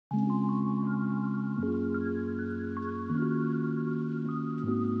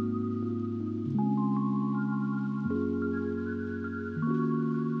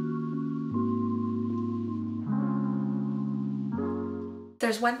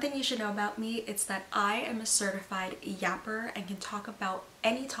there's one thing you should know about me, it's that I am a certified yapper and can talk about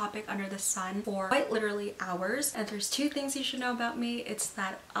any topic under the sun for quite literally hours. And if there's two things you should know about me, it's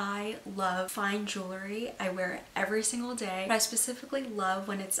that I love fine jewelry. I wear it every single day, but I specifically love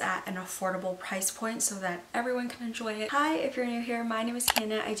when it's at an affordable price point so that everyone can enjoy it. Hi, if you're new here, my name is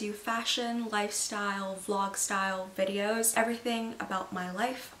Kiana. I do fashion, lifestyle, vlog style videos, everything about my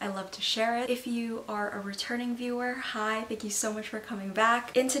life. I love to share it. If you are a returning viewer, hi, thank you so much for coming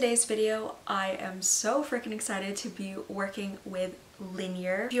back. In today's video, I am so freaking excited to be working with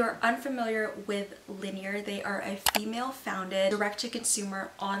Linjer. If you're unfamiliar with Linjer, they are a female-founded,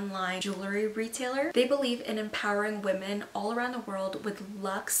 direct-to-consumer online jewelry retailer. They believe in empowering women all around the world with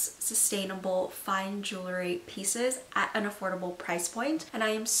luxe, sustainable, fine jewelry pieces at an affordable price point, and I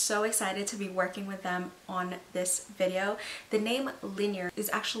am so excited to be working with them on this video. The name Linjer is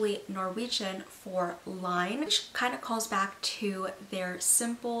actually Norwegian for line, which kind of calls back to their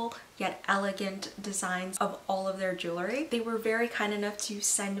simple yet elegant designs of all of their jewelry. They were very kind enough to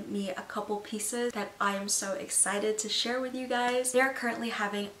send me a couple pieces that I am so excited to share with you guys. They are currently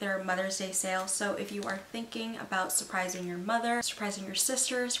having their Mother's Day sale, so if you are thinking about surprising your mother, surprising your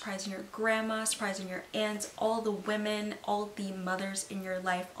sister, surprising your grandma, surprising your aunts, all the women, all the mothers in your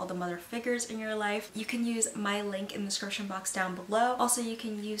life, all the mother figures in your life, you can use my link in the description box down below. Also, you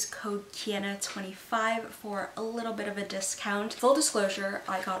can use code Kiana25 for a little bit of a discount. Full disclosure,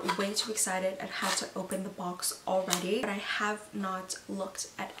 I got way too excited and had to open the box already, but I have not looked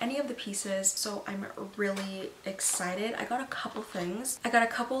at any of the pieces, so I'm really excited. I got a couple things. I got a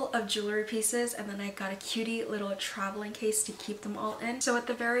couple of jewelry pieces, and then I got a cutie little traveling case to keep them all in. So at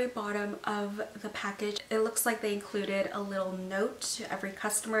the very bottom of the package, it looks like they included a little note to every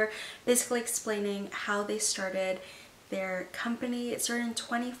customer, basically explaining how they started their company. It started in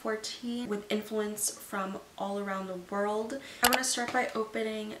 2014 with influence from all around the world. I'm going to start by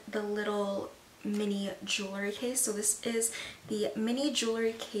opening the little mini jewelry case. So this is the mini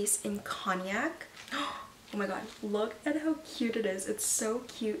jewelry case in cognac. Oh my god, look at how cute it is. It's so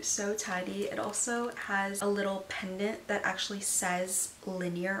cute, so tidy. It also has a little pendant that actually says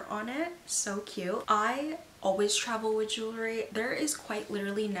Linjer on it. So cute. I always travel with jewelry. There is quite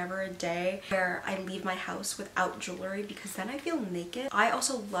literally never a day where I leave my house without jewelry because then I feel naked. I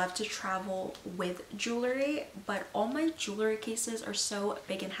also love to travel with jewelry, but all my jewelry cases are so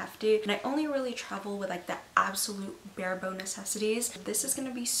big and hefty, and I only really travel with like the absolute bare bone necessities. This is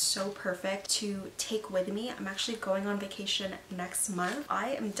gonna be so perfect to take with me. I'm actually going on vacation next month.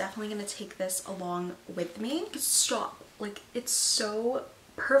 I am definitely gonna take this along with me. Stop. Like, it's so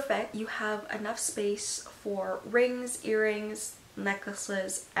perfect. You have enough space for rings, earrings,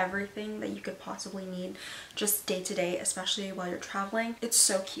 necklaces, everything that you could possibly need just day to day, especially while you're traveling. It's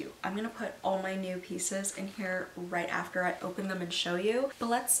so cute. I'm gonna put all my new pieces in here right after I open them and show you. But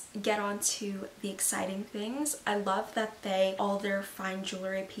let's get on to the exciting things. I love that all their fine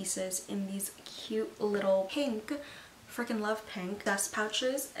jewelry pieces in these cute little pink, freaking love pink dust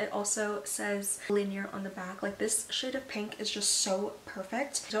pouches. It also says Linjer on the back. Like, this shade of pink is just so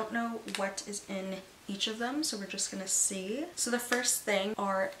perfect. I don't know what is in each of them, so we're just gonna see. So the first thing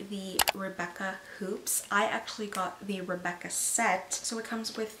are the Rebecca hoops. I actually got the Rebecca set, so it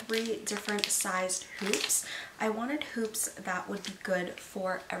comes with 3 different sized hoops. I wanted hoops that would be good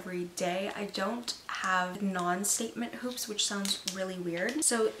for every day. I don't have non-statement hoops, which sounds really weird.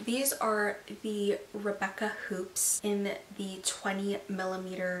 So these are the Rebecca hoops in the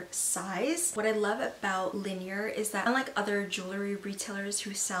 20mm size. What I love about Linjer is that unlike other jewelry retailers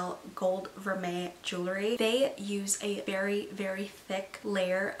who sell gold vermeil jewelry, they use a very, very thick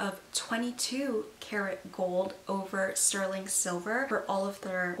layer of 22 karat gold over sterling silver for all of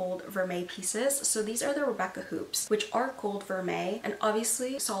their gold vermeil pieces. So these are the Rebecca hoops, which are gold vermeil, and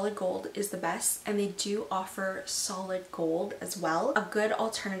obviously solid gold is the best, and they do offer solid gold as well. A good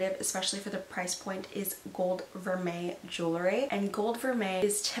alternative, especially for the price point, is gold vermeil jewelry, and gold vermeil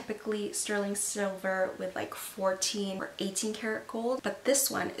is typically sterling silver with like 14 or 18 karat gold, but this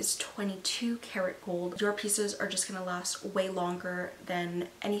one is 22 karat gold. Your pieces are just gonna last way longer than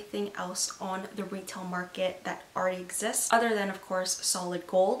anything else on the retail market that already exists, other than of course solid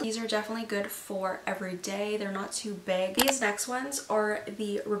gold. These are definitely good for every day. They're not too big. These next ones are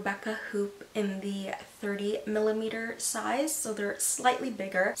the Rebecca hoop in the 30mm size, so they're slightly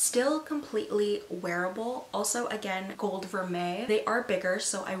bigger, still completely wearable. Also, again, gold vermeil. They are bigger,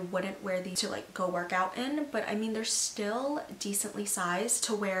 so I wouldn't wear these to like go work out in, but I mean, they're still decently sized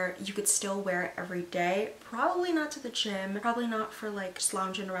to where you could still wear it every every day. Probably not to the gym, probably not for like just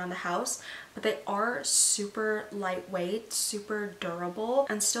lounging around the house, but they are super lightweight, super durable,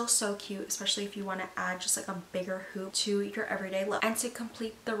 and still so cute, especially if you want to add just like a bigger hoop to your everyday look. And to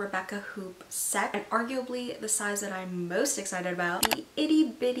complete the Rebecca hoop set, and arguably the size that I'm most excited about, the itty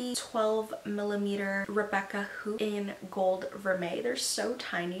bitty 12mm Rebecca hoop in gold vermeil. They're so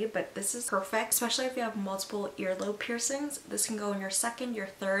tiny, but this is perfect, especially if you have multiple earlobe piercings. This can go in your second, your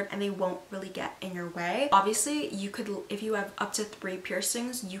third, and they won't really get in your way. Obviously, you could, if you have up to 3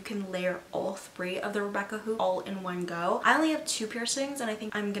 piercings, you can layer all 3 of the Rebecca hoop all in one go. I only have 2 piercings, and I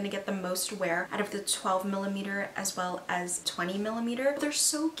think I'm gonna get the most wear out of the 12mm as well as 20mm. They're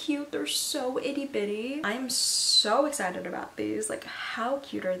so cute. They're so itty bitty. I am so excited about these. Like, how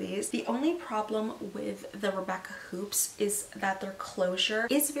cute are these? The only problem with the Rebecca hoops is that their closure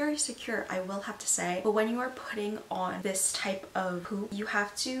is very secure, I will have to say. But when you are putting on this type of hoop, you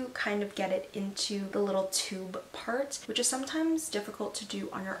have to kind of get it into the little tube part, which is sometimes difficult to do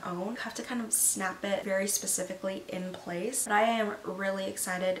on your own. You have to kind of snap it very specifically in place. But I am really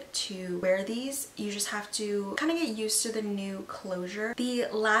excited to wear these. You just have to kind of get used to the new closure. The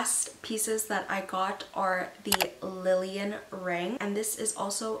last pieces that I got are the Lillian ring, and this is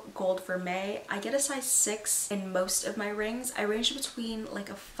also gold vermeil. I get a size 6 in most of my rings. I range between like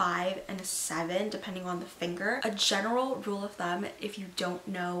a 5 and a 7 depending on the finger. A general rule of thumb, if you don't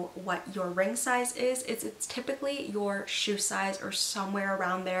know what your ring size is, it's typically your shoe size or somewhere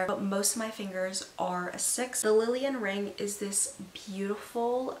around there, but most of my fingers are a 6. The Lillian ring is this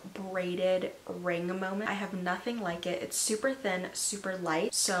beautiful braided ring moment. I have nothing like it. It's super thin, super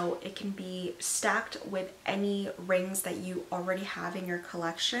light, so it can be stacked with any rings that you already have in your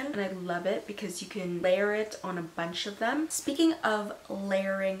collection, and I love it because you can layer it on a bunch of them. Speaking of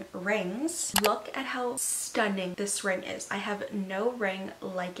layering rings, look at how stunning this ring is. I have no ring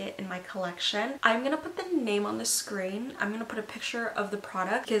like it in my collection. I'm gonna put the name on the screen. I'm gonna put a picture of the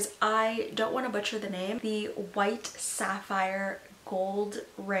product because I don't want to butcher the name. The white sapphire gold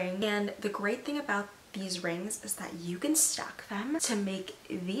ring, and the great thing about these rings is that you can stack them to make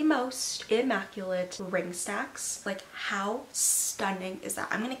the most immaculate ring stacks. Like, how stunning is that?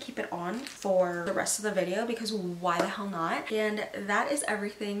 I'm gonna keep it on for the rest of the video because why the hell not? And that is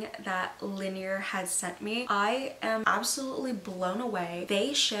everything that Linjer has sent me. I am absolutely blown away.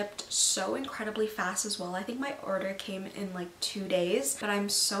 They shipped so incredibly fast as well. I think my order came in like 2 days, but I'm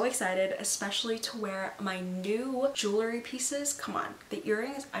so excited, especially to wear my new jewelry pieces. Come on, the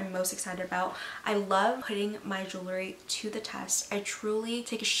earrings I'm most excited about. I love putting my jewelry to the test. I truly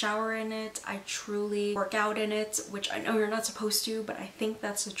take a shower in it. I truly work out in it, which I know you're not supposed to, but I think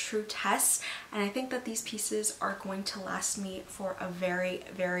that's a true test. And I think that these pieces are going to last me for a very,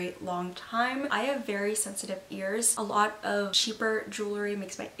 very long time. I have very sensitive ears. A lot of cheaper jewelry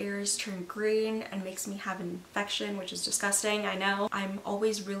makes my ears turn green and makes me have an infection, which is disgusting. I know. I'm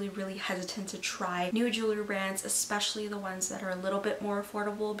always really, really hesitant to try new jewelry brands, especially the ones that are a little bit more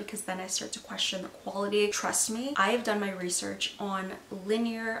affordable, because then I start to question the quality. Trust me, I have done my research on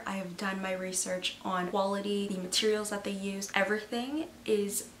Linjer. I have done my research on quality, the materials that they use. Everything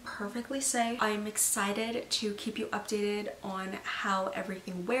is perfectly safe. I'm excited to keep you updated on how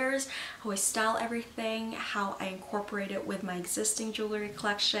everything wears, how I style everything, how I incorporate it with my existing jewelry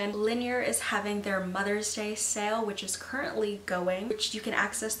collection. Linjer is having their Mother's Day sale, which is currently going, which you can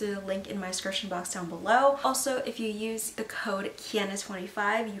access through the link in my description box down below. Also, if you use the code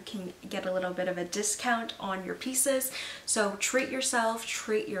Kiana25, you can get a little bit of a discount on your pieces. So treat yourself,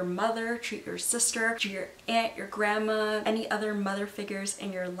 treat your mother, treat your sister, treat your aunt, your grandma, any other mother figures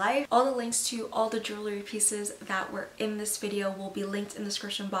in your life. All the links to all the jewelry pieces that were in this video will be linked in the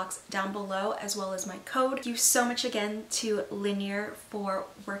description box down below, as well as my code. Thank you so much again to Linjer for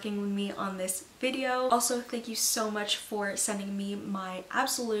working with me on this video. Also, thank you so much for sending me my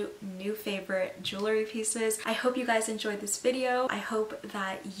absolute new favorite jewelry pieces. I hope you guys enjoyed this video. I hope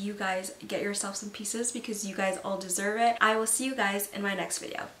that you guys get yourself some pieces because you guys all deserve it. I will see you guys in my next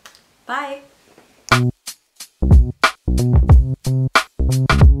video. Bye!